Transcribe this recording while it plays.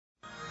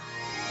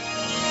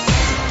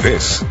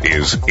This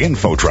is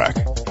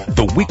InfoTrack,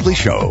 the weekly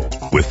show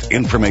with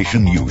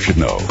information you should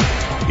know.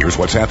 Here's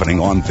what's happening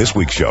on this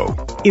week's show.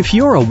 If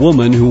you're a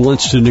woman who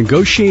wants to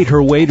negotiate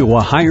her way to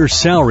a higher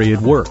salary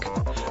at work,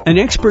 an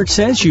expert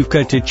says you've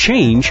got to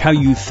change how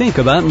you think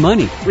about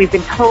money. We've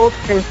been told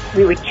since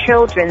we were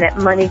children that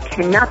money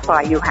cannot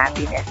buy you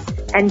happiness.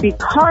 And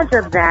because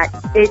of that,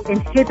 it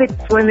inhibits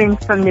women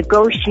from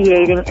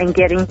negotiating and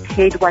getting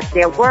paid what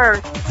they're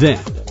worth. Then,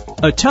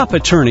 a top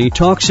attorney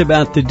talks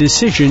about the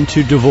decision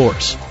to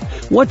divorce.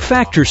 What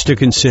factors to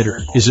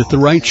consider? Is it the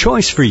right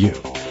choice for you?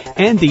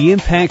 And the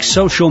impact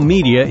social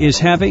media is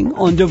having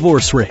on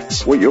divorce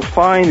rates. What you'll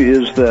find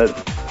is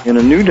that in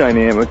a new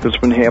dynamic that's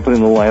been happening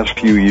in the last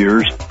few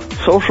years,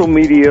 social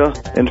media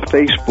and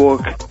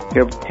Facebook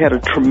have had a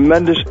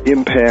tremendous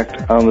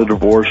impact on the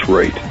divorce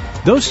rate.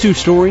 Those two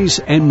stories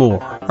and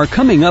more are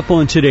coming up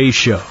on today's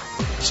show.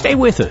 Stay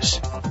with us.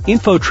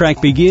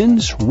 InfoTrack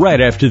begins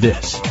right after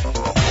this.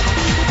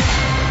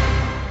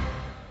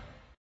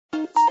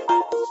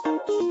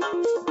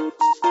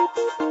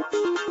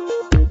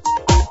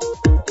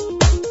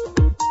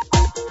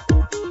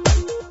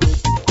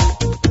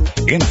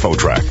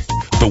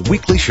 InfoTrack, the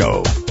weekly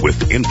show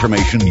with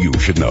information you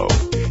should know.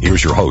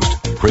 Here's your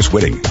host, Chris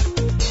Whitting.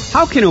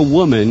 How can a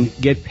woman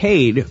get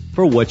paid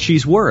for what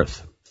she's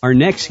worth? Our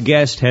next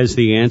guest has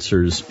the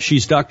answers.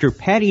 She's Dr.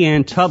 Patty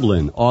Ann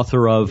Tublin,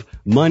 author of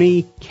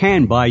Money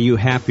Can Buy You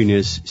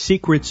Happiness,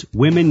 Secrets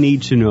Women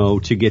Need to Know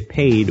to Get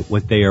Paid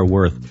What They Are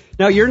Worth.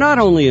 Now, you're not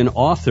only an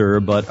author,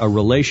 but a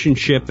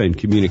relationship and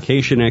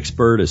communication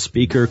expert, a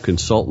speaker,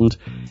 consultant,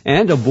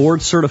 and a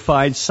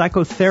board-certified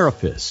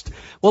psychotherapist.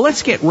 Well,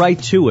 let's get right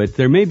to it.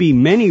 There may be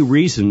many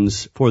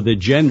reasons for the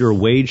gender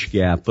wage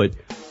gap, but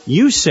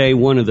you say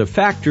one of the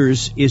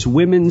factors is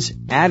women's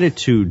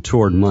attitude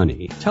toward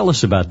money. Tell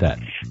us about that.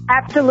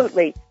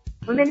 Absolutely.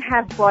 Women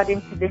have bought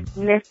into this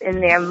myth in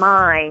their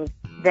mind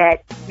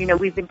that,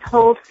 we've been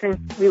told since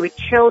we were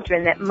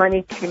children that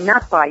money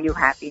cannot buy you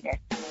happiness.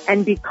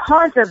 And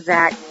because of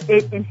that,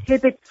 it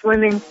inhibits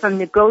women from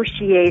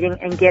negotiating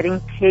and getting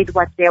paid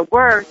what they're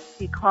worth,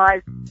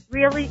 because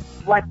really,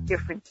 what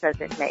difference does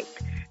it make?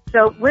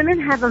 So women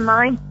have a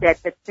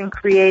mindset that's been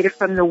created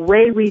from the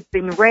way we've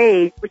been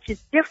raised, which is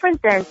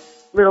different than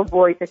little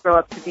boys that grow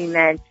up to be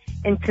men,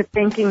 into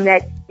thinking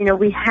that,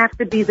 we have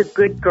to be the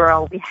good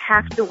girl. We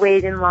have to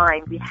wait in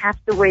line. We have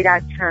to wait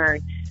our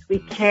turn. We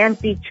can't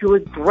be too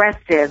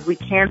aggressive. We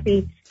can't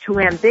be too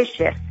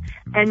ambitious.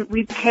 And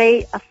we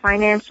pay a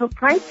financial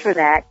price for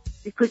that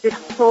because it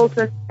holds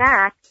us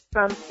back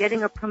from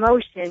getting a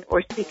promotion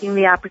or seeking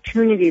the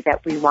opportunity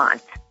that we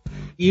want.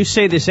 You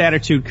say this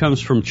attitude comes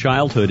from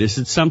childhood. Is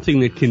it something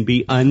that can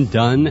be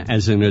undone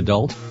as an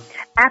adult?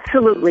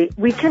 Absolutely.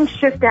 We can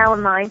shift our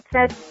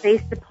mindset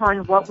based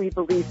upon what we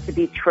believe to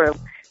be true.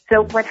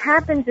 So what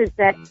happens is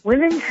that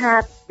women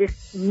have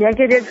this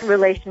negative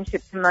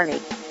relationship to money.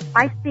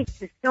 I speak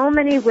to so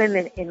many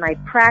women in my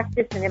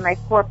practice and in my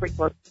corporate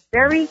work,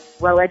 very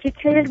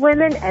well-educated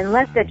women and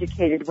less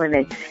educated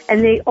women,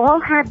 and they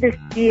all have this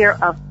fear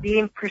of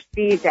being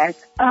perceived as,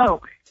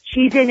 oh,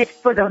 she's in it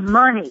for the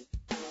money.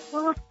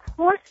 Well, of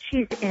course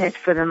she's in it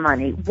for the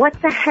money.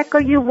 What the heck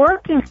are you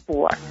working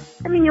for?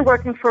 I mean, you're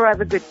working for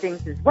other good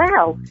things as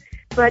well.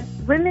 But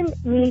women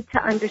need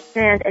to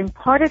understand, and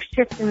part of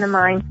shifting the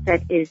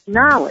mindset is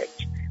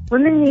knowledge.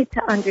 Women need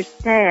to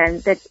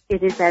understand that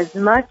it is as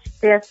much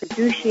their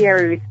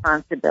fiduciary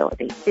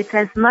responsibility, it's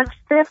as much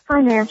their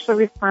financial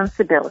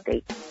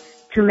responsibility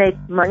to make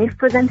money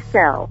for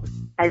themselves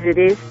as it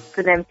is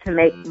for them to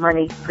make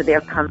money for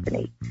their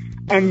company.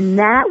 And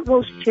that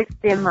will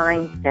shift their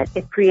mindset.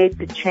 It creates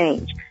a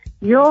change.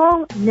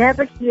 You'll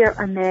never hear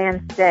a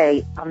man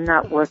say, I'm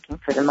not working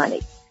for the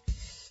money.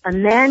 A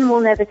man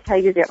will never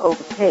tell you they're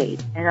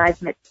overpaid, and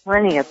I've met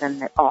plenty of them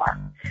that are,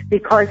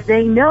 because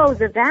they know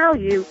the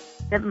value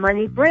that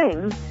money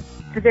brings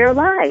to their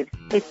lives.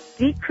 It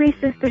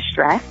decreases the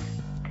stress,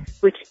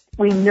 which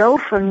we know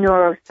from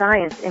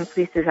neuroscience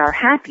increases our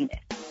happiness.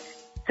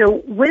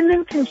 So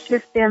women can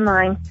shift their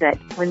mindset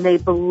when they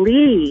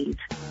believe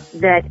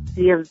that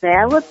the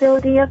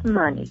availability of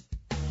money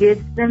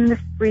gives them the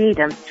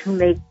freedom to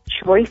make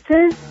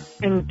choices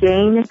and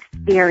gain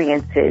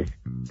experiences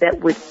that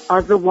would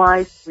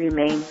otherwise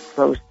remain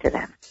closed to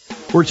them.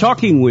 We're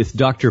talking with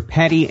Dr.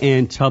 Patty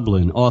Ann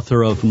Tublin,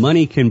 author of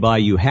Money Can Buy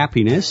You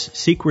Happiness,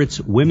 Secrets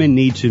Women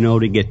Need to Know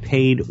to Get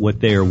Paid What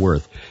They Are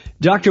Worth.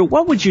 Doctor,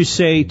 what would you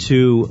say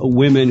to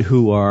women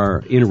who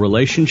are in a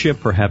relationship,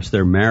 perhaps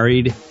they're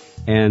married,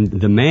 and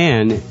the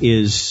man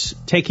is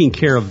taking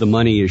care of the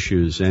money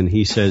issues, and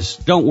he says,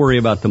 don't worry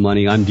about the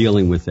money, I'm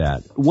dealing with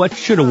that. What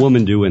should a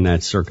woman do in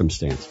that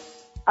circumstance?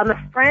 I'm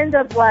a friend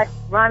of what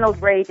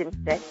Ronald Reagan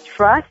said,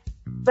 trust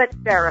but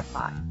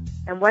verify.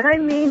 And what I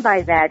mean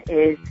by that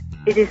is,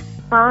 it is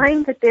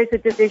fine that there's a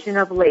division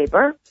of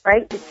labor,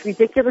 right? It's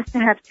ridiculous to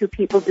have two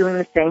people doing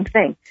the same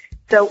thing.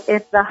 So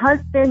if the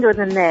husband or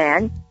the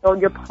man or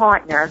your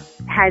partner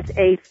has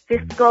a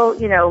fiscal,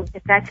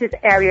 if that's his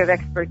area of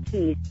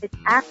expertise, it's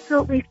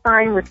absolutely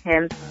fine with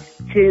him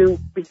to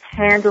be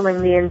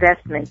handling the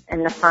investments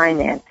and the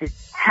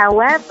finances.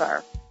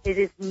 However, it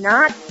is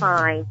not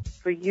fine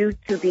for you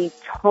to be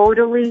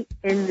totally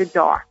in the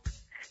dark,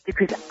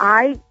 because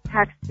I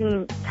have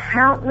seen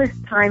countless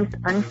times,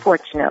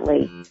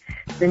 unfortunately,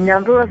 the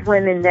number of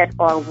women that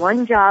are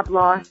one job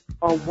loss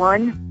or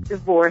one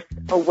divorce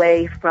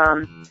away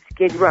from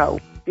Skid Row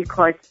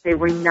because they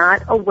were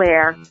not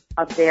aware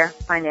of their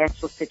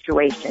financial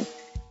situation.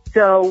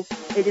 So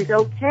it is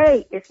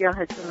okay if your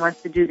husband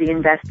wants to do the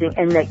investing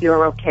and that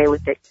you're okay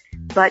with it.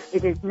 But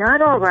it is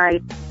not all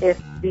right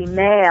if the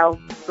mail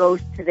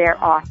goes to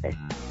their office.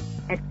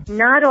 It's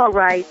not all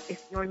right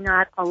if you're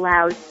not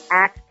allowed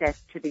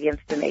access to the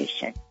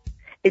information.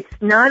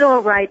 It's not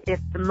all right if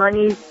the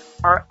monies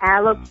are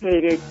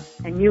allocated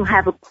and you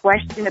have a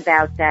question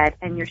about that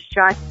and you're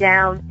shot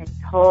down and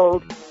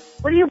told,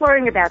 what are you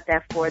worrying about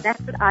that for?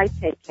 That's what I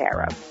take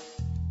care of.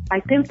 I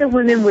think the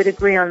women would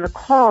agree on the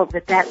call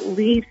that that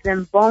leaves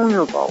them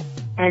vulnerable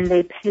and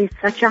they pay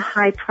such a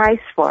high price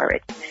for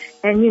it.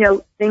 And,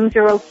 things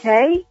are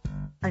okay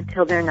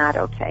until they're not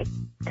okay.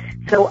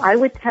 So I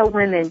would tell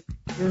women,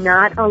 do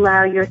not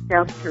allow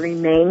yourself to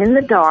remain in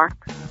the dark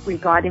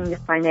regarding the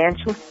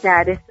financial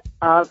status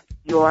of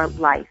your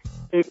life.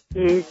 It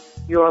is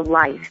your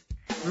life.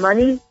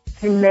 Money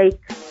can make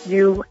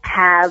you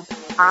have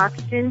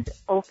options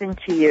open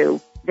to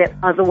you that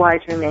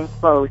otherwise remain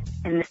closed.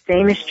 And the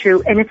same is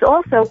true. And it's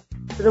also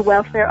for the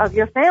welfare of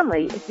your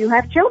family. If you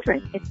have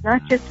children, it's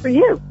not just for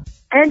you.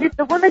 And if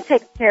the woman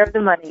takes care of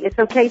the money, it's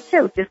okay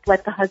too. Just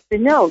let the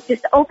husband know.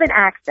 Just open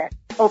access.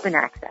 Open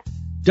access.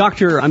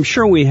 Doctor, I'm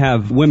sure we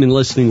have women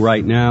listening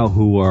right now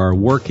who are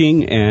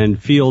working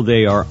and feel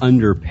they are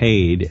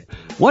underpaid.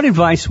 What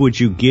advice would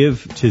you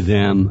give to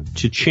them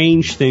to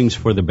change things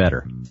for the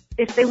better?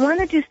 If they want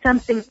to do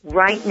something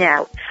right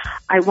now,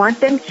 I want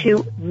them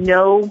to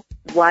know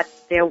what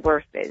their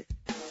worth is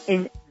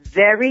in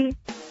very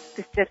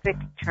specific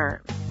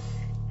terms.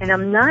 And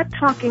I'm not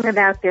talking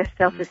about their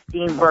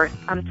self-esteem worth.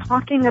 I'm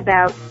talking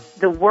about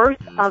the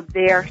worth of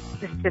their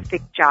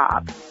specific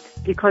job.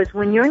 Because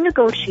when you're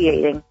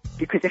negotiating,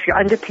 because if you're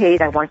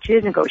underpaid, I want you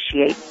to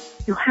negotiate,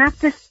 you have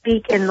to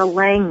speak in the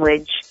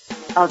language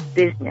of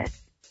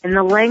business. And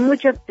the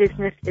language of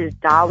business is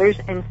dollars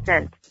and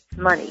cents. It's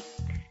money.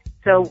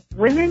 So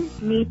women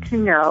need to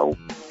know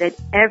that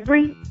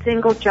every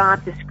single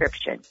job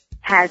description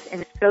has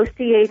an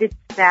associated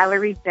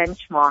salary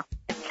benchmark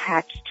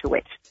attached to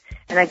it.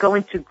 And I go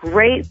into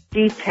great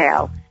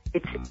detail.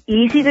 It's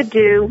easy to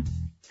do.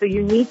 So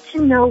you need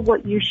to know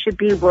what you should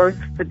be worth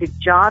for the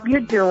job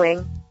you're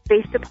doing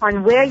based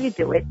upon where you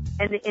do it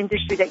and the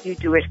industry that you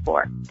do it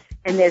for.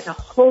 And there's a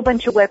whole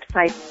bunch of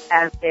websites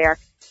out there.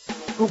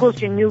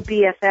 Google's your new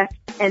BFF,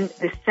 and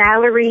the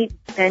salary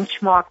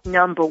benchmark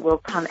number will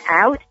come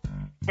out,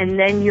 and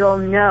then you'll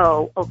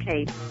know,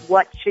 okay,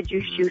 what should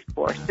you shoot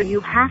for? So you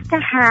have to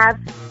have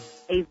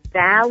a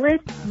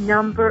valid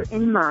number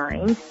in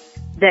mind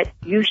that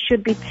you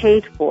should be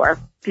paid for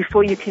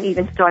before you can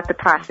even start the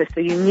process.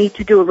 So you need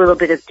to do a little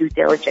bit of due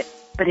diligence.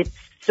 But it's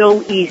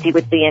so easy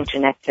with the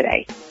Internet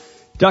today.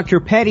 Dr.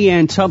 Patty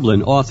Ann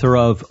Tublin, author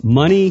of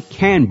Money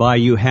Can Buy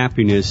You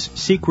Happiness,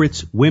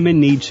 Secrets Women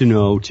Need to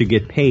Know to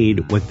Get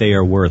Paid What They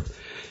Are Worth.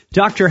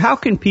 Doctor, how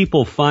can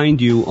people find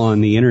you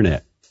on the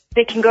Internet?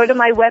 They can go to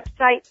my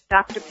website,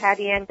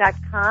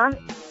 drpattyann.com,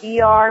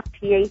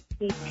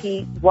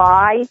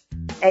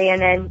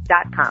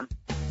 drpattyann.com.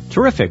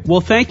 Terrific.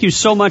 Well, thank you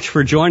so much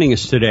for joining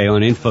us today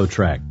on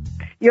InfoTrack.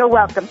 You're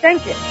welcome.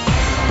 Thank you.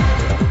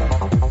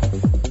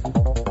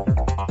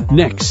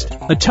 Next,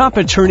 a top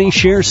attorney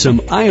shares some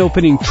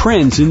eye-opening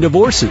trends in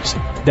divorces.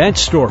 That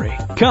story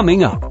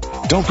coming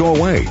up. Don't go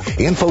away.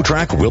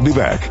 InfoTrack will be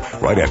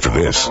back right after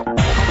this.